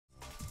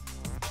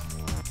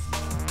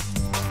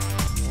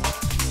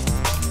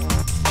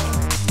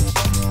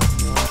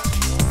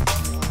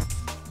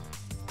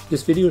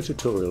This video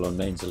tutorial on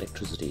mains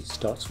electricity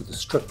starts with the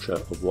structure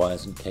of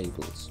wires and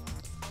cables,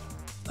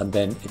 and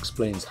then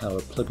explains how a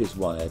plug is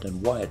wired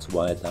and why it's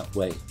wired that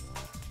way.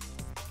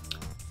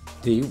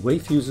 The way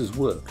fuses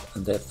work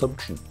and their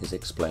function is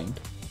explained,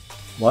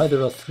 why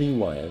there are three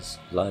wires,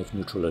 live,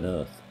 neutral and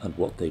earth, and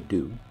what they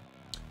do,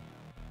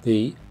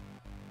 the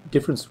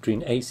difference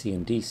between AC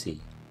and DC,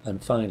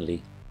 and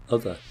finally,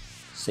 other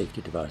safety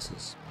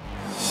devices.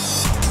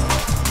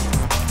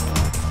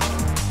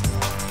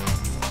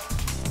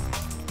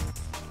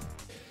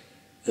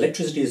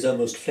 Electricity is our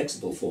most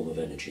flexible form of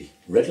energy,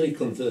 readily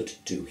converted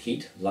to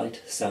heat,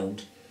 light,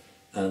 sound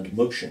and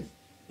motion,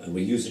 and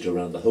we use it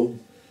around the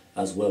home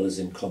as well as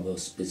in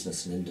commerce,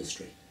 business and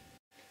industry.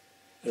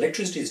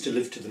 Electricity is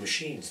delivered to the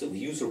machines that we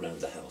use around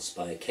the house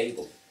by a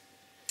cable.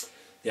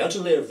 The outer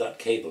layer of that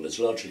cable is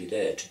largely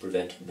there to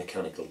prevent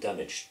mechanical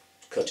damage,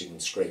 cutting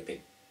and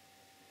scraping.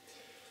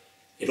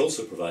 It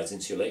also provides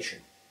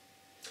insulation.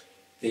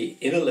 The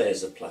inner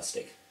layers of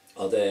plastic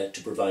are there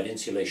to provide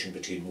insulation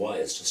between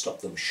wires to stop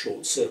them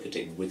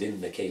short-circuiting within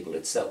the cable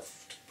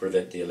itself, to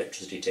prevent the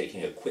electricity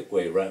taking a quick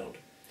way round.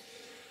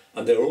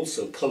 And they're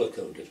also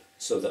colour-coded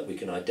so that we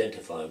can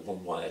identify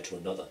one wire to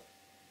another.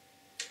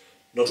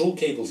 Not all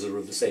cables are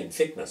of the same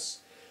thickness.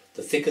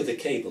 The thicker the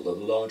cable, the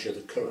larger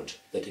the current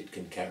that it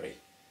can carry.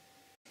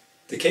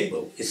 The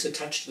cable is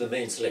attached to the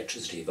mains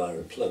electricity via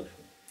a plug,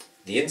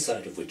 the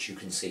inside of which you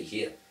can see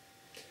here.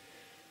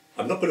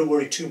 I'm not going to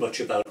worry too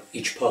much about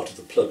each part of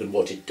the plug and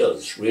what it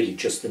does, really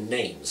just the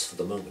names for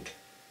the moment.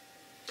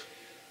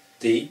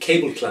 The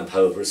cable clamp,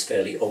 however, is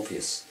fairly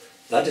obvious.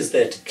 That is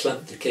there to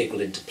clamp the cable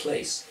into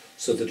place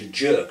so that a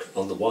jerk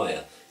on the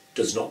wire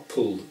does not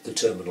pull the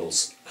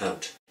terminals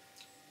out.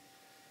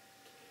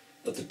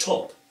 At the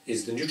top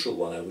is the neutral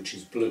wire, which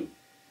is blue.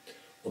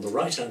 On the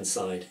right hand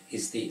side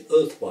is the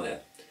earth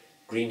wire,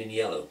 green and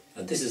yellow,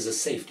 and this is a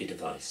safety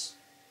device,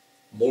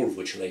 more of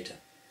which later.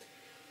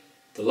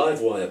 The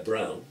live wire,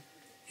 brown,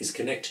 is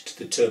connected to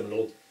the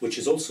terminal which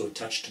is also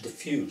attached to the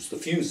fuse. The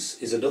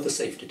fuse is another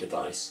safety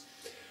device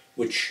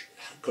which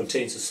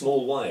contains a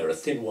small wire, a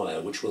thin wire,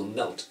 which will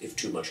melt if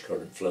too much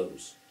current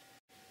flows.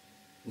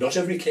 Not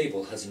every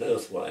cable has an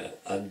earth wire,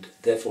 and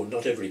therefore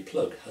not every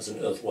plug has an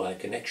earth wire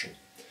connection.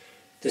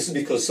 This is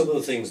because some of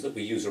the things that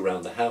we use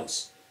around the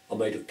house are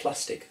made of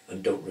plastic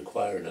and don't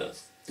require an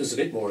earth. There's a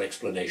bit more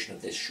explanation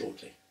of this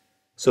shortly.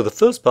 So the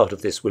first part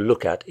of this we'll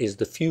look at is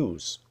the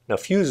fuse. Now,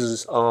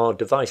 fuses are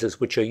devices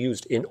which are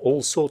used in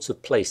all sorts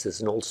of places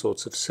and all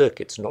sorts of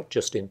circuits, not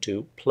just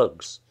into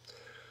plugs.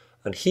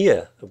 And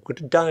here I've got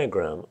a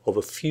diagram of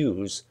a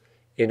fuse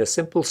in a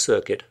simple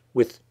circuit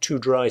with two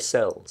dry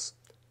cells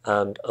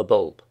and a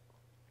bulb.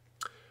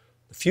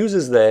 The fuse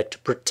is there to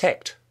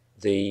protect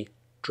the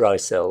dry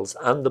cells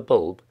and the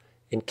bulb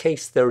in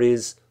case there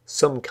is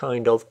some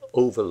kind of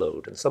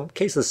overload, in some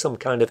cases some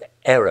kind of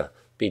error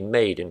being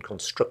made in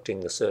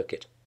constructing the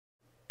circuit.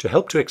 To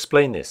help to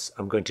explain this,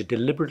 I'm going to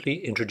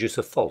deliberately introduce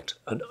a fault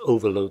and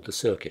overload the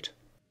circuit.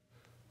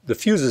 The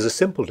fuse is a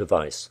simple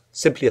device,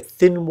 simply a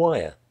thin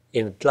wire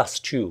in a glass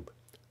tube,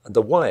 and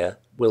the wire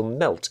will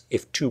melt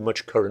if too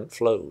much current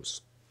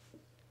flows.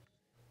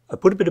 I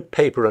put a bit of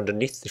paper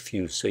underneath the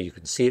fuse so you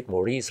can see it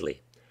more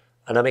easily,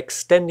 and I'm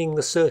extending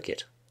the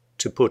circuit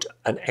to put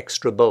an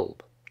extra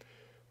bulb.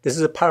 This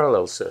is a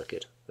parallel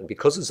circuit, and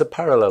because it's a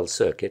parallel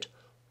circuit,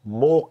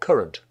 more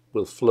current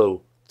will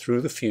flow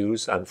through the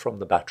fuse and from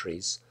the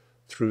batteries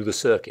through the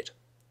circuit,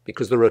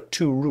 because there are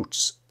two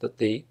routes that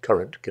the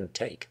current can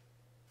take.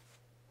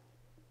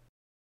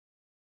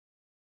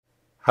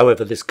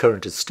 However, this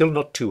current is still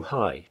not too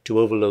high to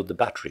overload the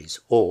batteries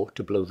or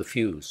to blow the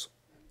fuse.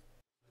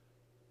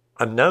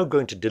 I'm now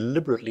going to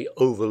deliberately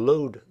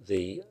overload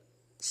the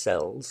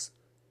cells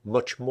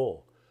much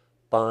more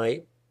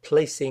by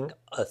placing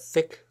a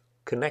thick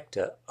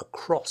connector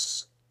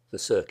across the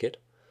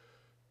circuit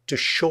to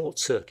short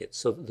circuit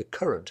so that the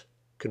current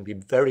can be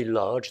very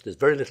large. There's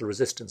very little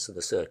resistance in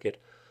the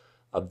circuit.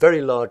 A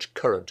very large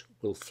current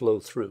will flow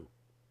through.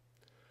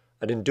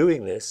 And in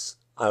doing this,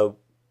 I'm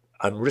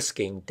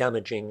risking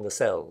damaging the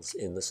cells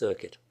in the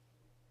circuit.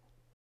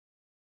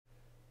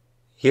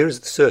 Here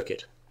is the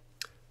circuit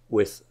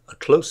with a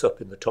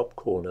close-up in the top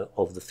corner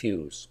of the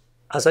fuse.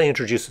 As I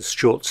introduce a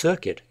short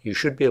circuit, you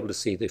should be able to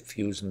see the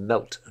fuse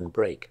melt and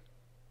break.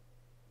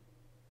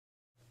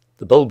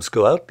 The bulbs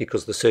go out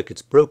because the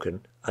circuit's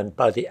broken, and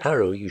by the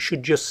arrow you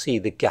should just see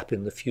the gap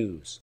in the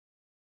fuse.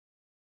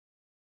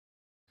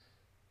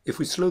 If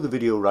we slow the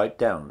video right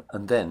down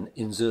and then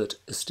insert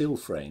a still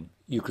frame,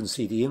 you can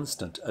see the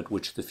instant at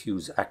which the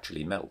fuse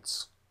actually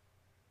melts.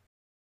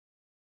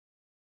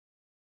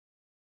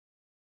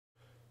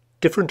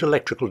 Different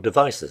electrical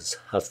devices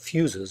have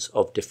fuses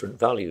of different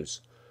values.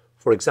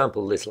 For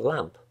example, this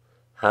lamp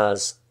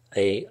has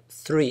a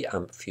 3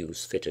 amp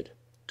fuse fitted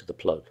to the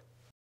plug.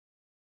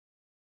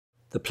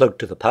 The plug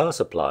to the power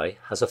supply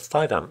has a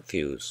 5 amp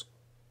fuse.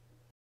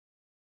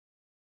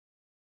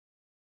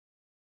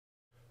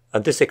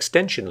 And this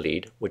extension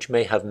lead, which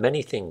may have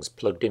many things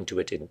plugged into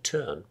it in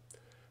turn,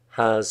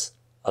 has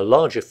a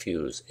larger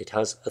fuse. It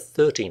has a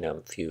 13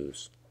 amp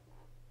fuse.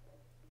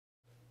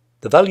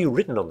 The value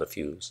written on the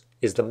fuse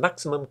is the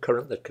maximum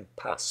current that can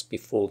pass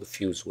before the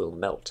fuse will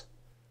melt.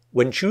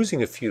 When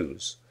choosing a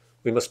fuse,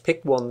 we must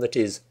pick one that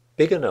is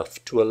big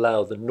enough to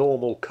allow the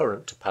normal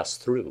current to pass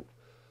through,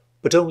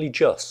 but only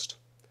just.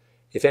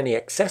 If any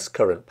excess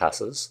current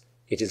passes,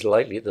 it is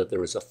likely that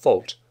there is a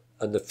fault,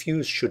 and the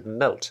fuse should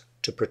melt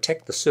to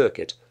protect the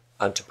circuit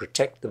and to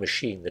protect the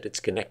machine that it's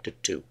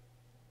connected to.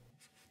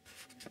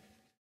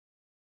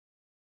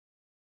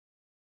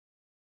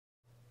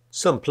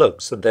 Some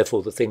plugs, and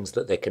therefore the things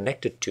that they're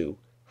connected to,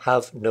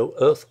 have no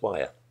earth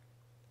wire.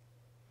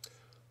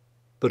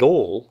 But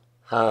all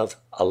have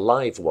a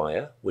live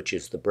wire, which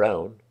is the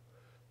brown,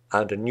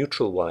 and a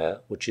neutral wire,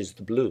 which is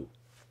the blue.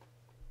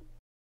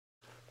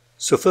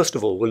 So first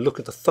of all, we'll look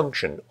at the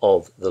function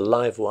of the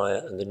live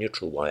wire and the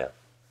neutral wire.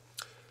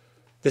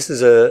 This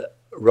is a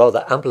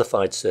rather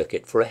amplified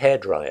circuit for a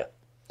hairdryer.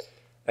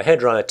 A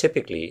hairdryer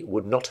typically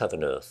would not have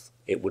an earth.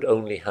 It would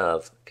only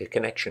have a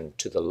connection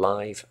to the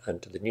live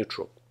and to the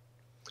neutral.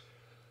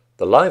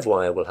 The live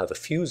wire will have a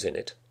fuse in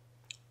it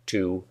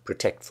to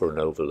protect for an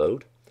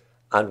overload,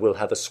 and will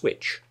have a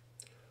switch.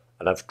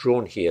 And I've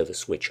drawn here the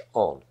switch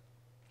on.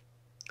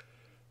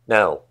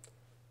 Now,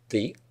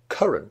 the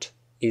current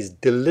is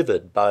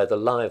delivered by the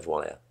live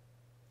wire.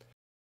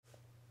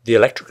 The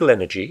electrical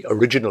energy,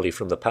 originally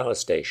from the power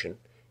station,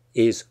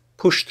 is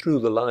pushed through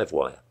the live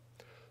wire.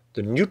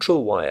 The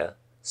neutral wire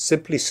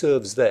simply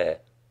serves there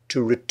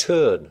to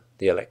return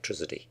the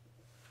electricity,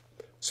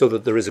 so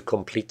that there is a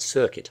complete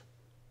circuit.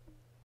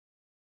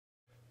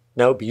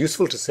 Now, it would be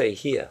useful to say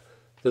here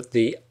that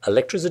the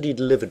electricity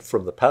delivered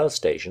from the power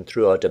station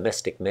through our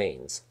domestic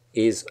mains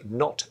is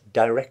not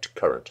direct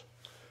current.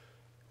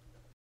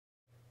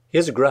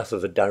 Here's a graph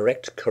of a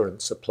direct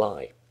current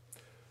supply.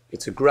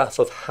 It's a graph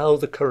of how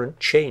the current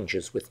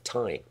changes with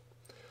time.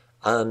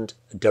 And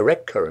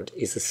direct current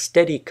is a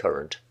steady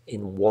current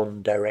in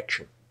one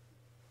direction.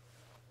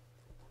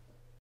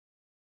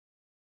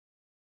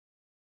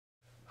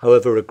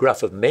 However, a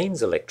graph of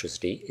mains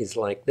electricity is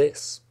like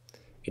this.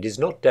 It is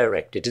not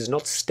direct, it is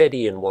not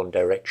steady in one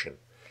direction.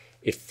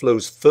 It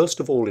flows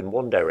first of all in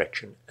one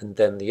direction and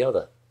then the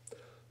other.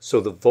 So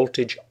the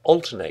voltage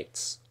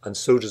alternates, and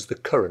so does the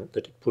current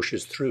that it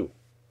pushes through,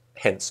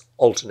 hence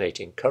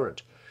alternating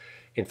current.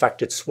 In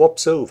fact, it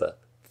swaps over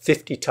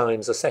 50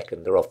 times a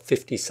second. There are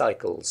 50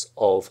 cycles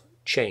of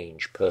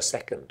change per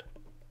second.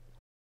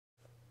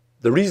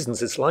 The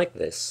reasons it's like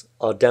this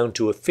are down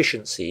to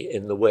efficiency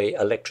in the way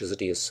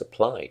electricity is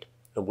supplied,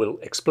 and we'll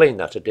explain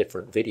that in a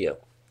different video.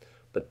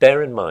 But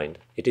bear in mind,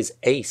 it is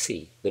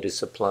AC that is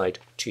supplied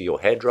to your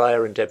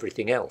hairdryer and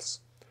everything else.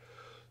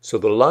 So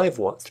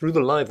through the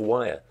live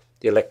wire,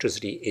 the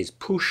electricity is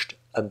pushed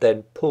and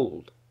then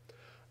pulled,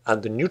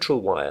 and the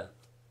neutral wire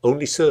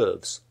only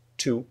serves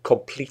to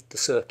complete the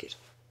circuit.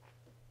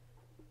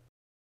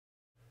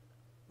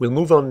 We'll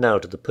move on now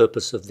to the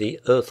purpose of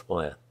the earth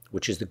wire,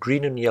 which is the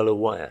green and yellow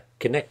wire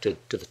connected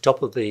to the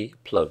top of the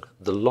plug,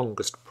 the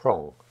longest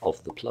prong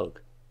of the plug.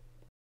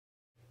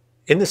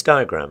 In this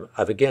diagram,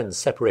 I've again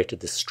separated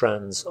the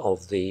strands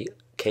of the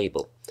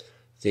cable.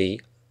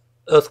 The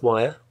earth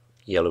wire,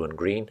 yellow and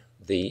green,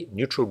 the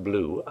neutral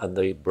blue and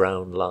the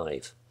brown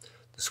live.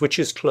 The switch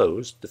is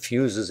closed, the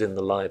fuse is in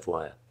the live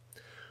wire.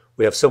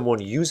 We have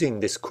someone using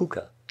this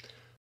cooker.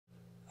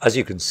 As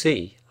you can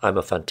see, I'm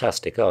a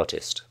fantastic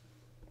artist.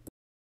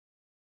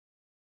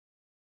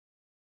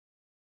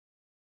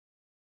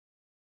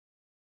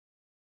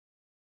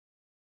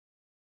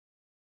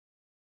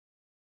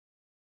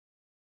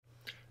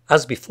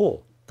 As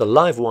before, the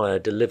live wire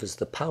delivers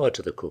the power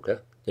to the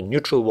cooker, the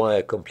neutral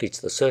wire completes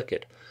the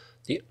circuit.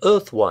 The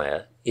earth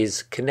wire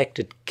is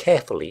connected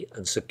carefully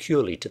and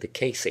securely to the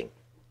casing.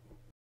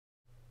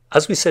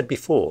 As we said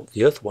before,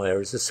 the earth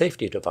wire is a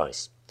safety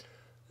device.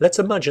 Let's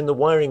imagine the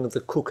wiring of the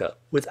cooker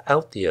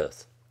without the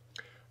earth,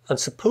 and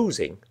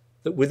supposing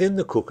that within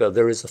the cooker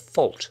there is a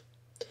fault,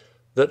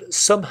 that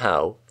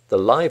somehow the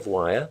live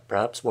wire,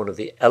 perhaps one of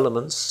the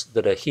elements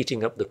that are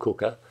heating up the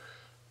cooker,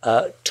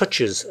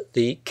 touches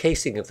the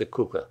casing of the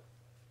cooker.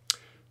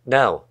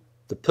 Now,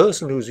 the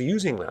person who's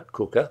using that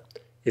cooker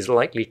is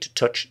likely to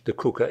touch the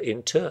cooker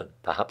in turn,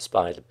 perhaps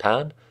by the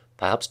pan,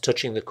 perhaps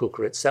touching the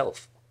cooker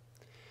itself.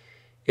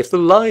 If the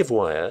live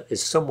wire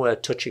is somewhere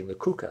touching the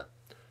cooker,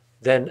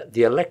 then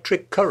the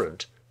electric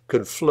current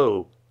can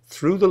flow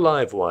through the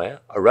live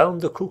wire,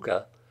 around the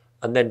cooker,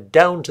 and then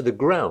down to the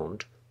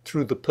ground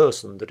through the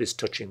person that is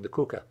touching the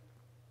cooker.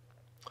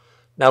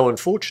 Now,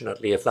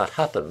 unfortunately, if that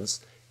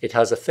happens, it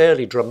has a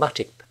fairly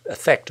dramatic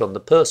effect on the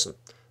person.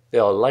 They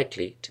are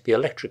likely to be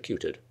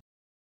electrocuted.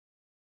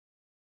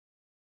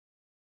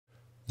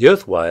 The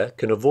earth wire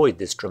can avoid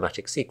this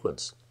dramatic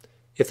sequence.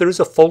 If there is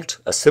a fault,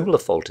 a similar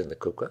fault in the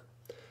cooker,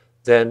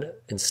 then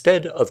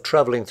instead of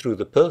travelling through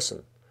the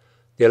person,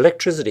 the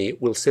electricity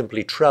will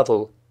simply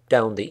travel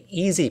down the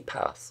easy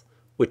path,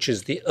 which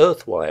is the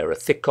earth wire, a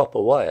thick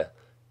copper wire,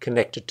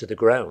 connected to the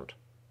ground.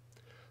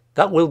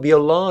 That will be a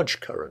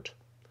large current,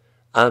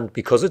 and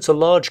because it's a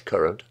large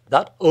current,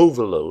 that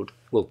overload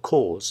will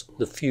cause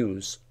the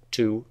fuse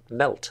to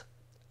melt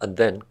and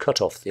then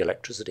cut off the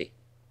electricity.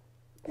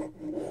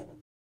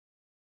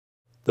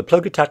 The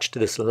plug attached to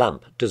this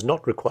lamp does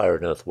not require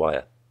an earth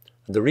wire,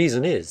 and the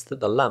reason is that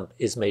the lamp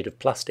is made of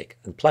plastic,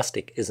 and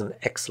plastic is an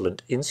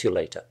excellent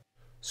insulator.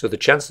 So the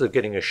chances of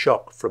getting a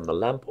shock from the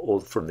lamp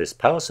or from this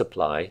power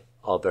supply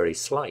are very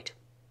slight.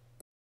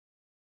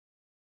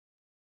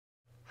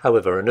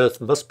 However, an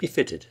earth must be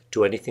fitted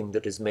to anything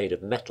that is made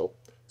of metal,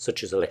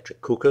 such as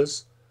electric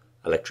cookers,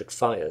 electric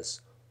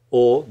fires,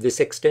 or this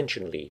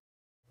extension lead,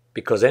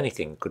 because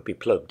anything could be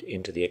plugged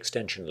into the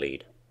extension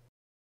lead.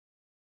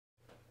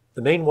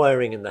 The main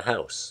wiring in the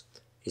house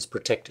is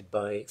protected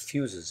by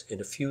fuses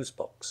in a fuse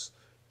box,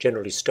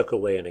 generally stuck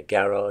away in a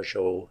garage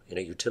or in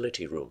a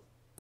utility room.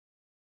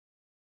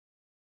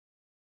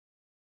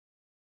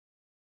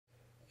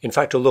 In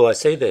fact, although I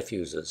say they're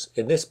fuses,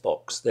 in this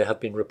box they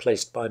have been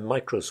replaced by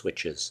micro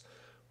switches,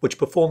 which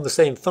perform the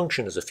same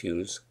function as a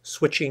fuse,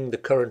 switching the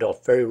current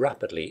off very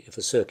rapidly if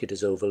a circuit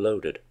is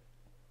overloaded.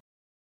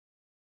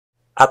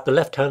 At the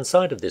left-hand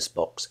side of this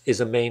box is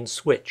a main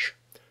switch.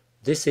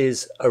 This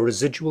is a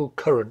residual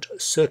current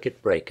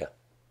circuit breaker.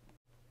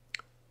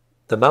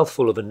 The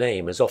mouthful of a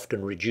name is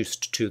often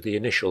reduced to the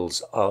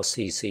initials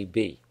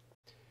RCCB.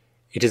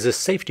 It is a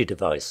safety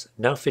device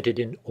now fitted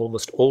in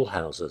almost all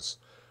houses,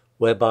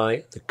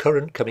 whereby the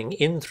current coming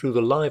in through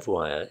the live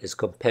wire is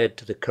compared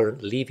to the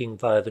current leaving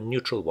via the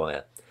neutral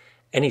wire.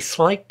 Any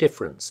slight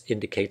difference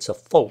indicates a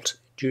fault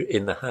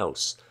in the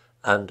house,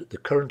 and the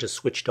current is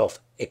switched off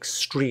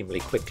extremely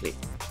quickly,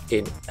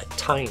 in a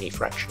tiny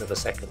fraction of a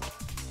second.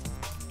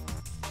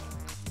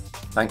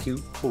 Thank you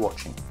for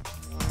watching.